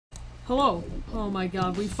Hello. Oh my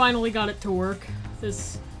god, we finally got it to work.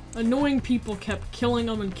 This annoying people kept killing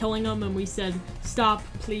them, and we said, stop,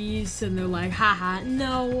 please, and they're like, haha,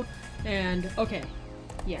 no, and, okay,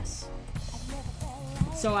 yes.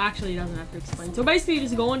 So actually, he doesn't have to explain. So basically, you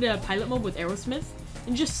just go into pilot mode with Aerosmith,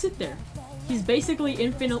 and just sit there. He's basically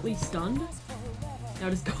infinitely stunned. Now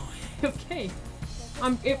just go, okay.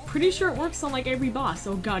 I'm pretty sure it works on like every boss.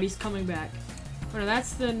 Oh god, he's coming back. Oh, no,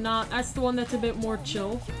 that's the one that's a bit more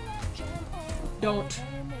chill.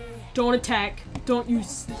 Don't attack. Don't you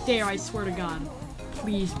dare, I swear to god.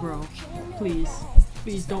 Please, bro. Please.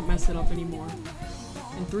 Please don't mess it up anymore.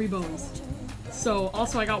 And 3 bones. So,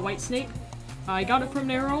 also I got White Snake. I got it from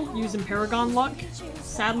Nero using Paragon luck.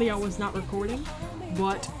 Sadly, I was not recording.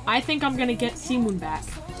 But I think I'm gonna get Sea Moon back.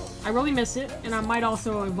 I really miss it, and I might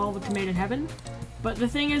also evolve it to Made in Heaven. But the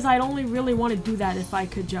thing is, I'd only really want to do that if I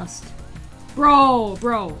could just... Bro!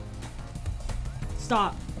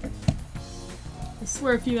 Stop. I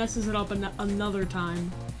swear if he messes it up another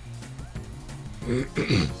time.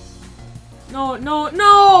 No!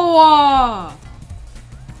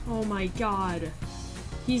 Oh my god.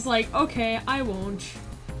 He's like, okay, I won't.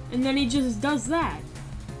 And then he just does that.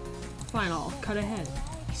 Fine, I'll cut ahead.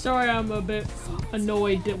 Sorry I'm a bit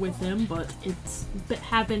annoyed with him, but it's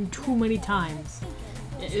happened too many times.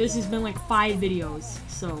 This has been like 5 videos,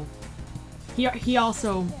 so... He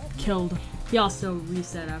also killed. He also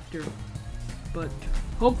reset after. But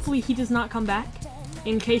hopefully he does not come back.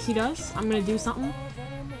 In case he does, I'm gonna do something.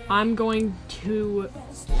 I'm going to...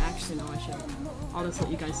 Actually, no, I shouldn't. I'll just let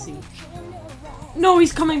you guys see. No,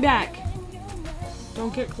 he's coming back!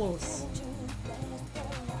 Don't get close.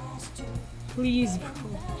 Please,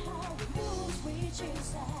 bro.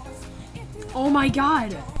 Oh my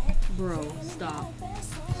god! Bro, stop.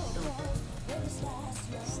 Don't.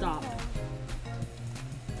 Stop.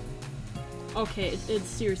 Okay, it's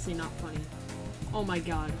seriously not funny. Oh my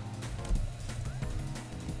god.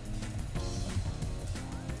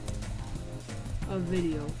 A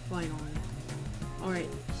video, finally. Alright,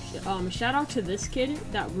 shout out to this kid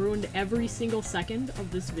that ruined every single second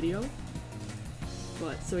of this video.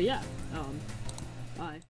 But, so yeah, bye.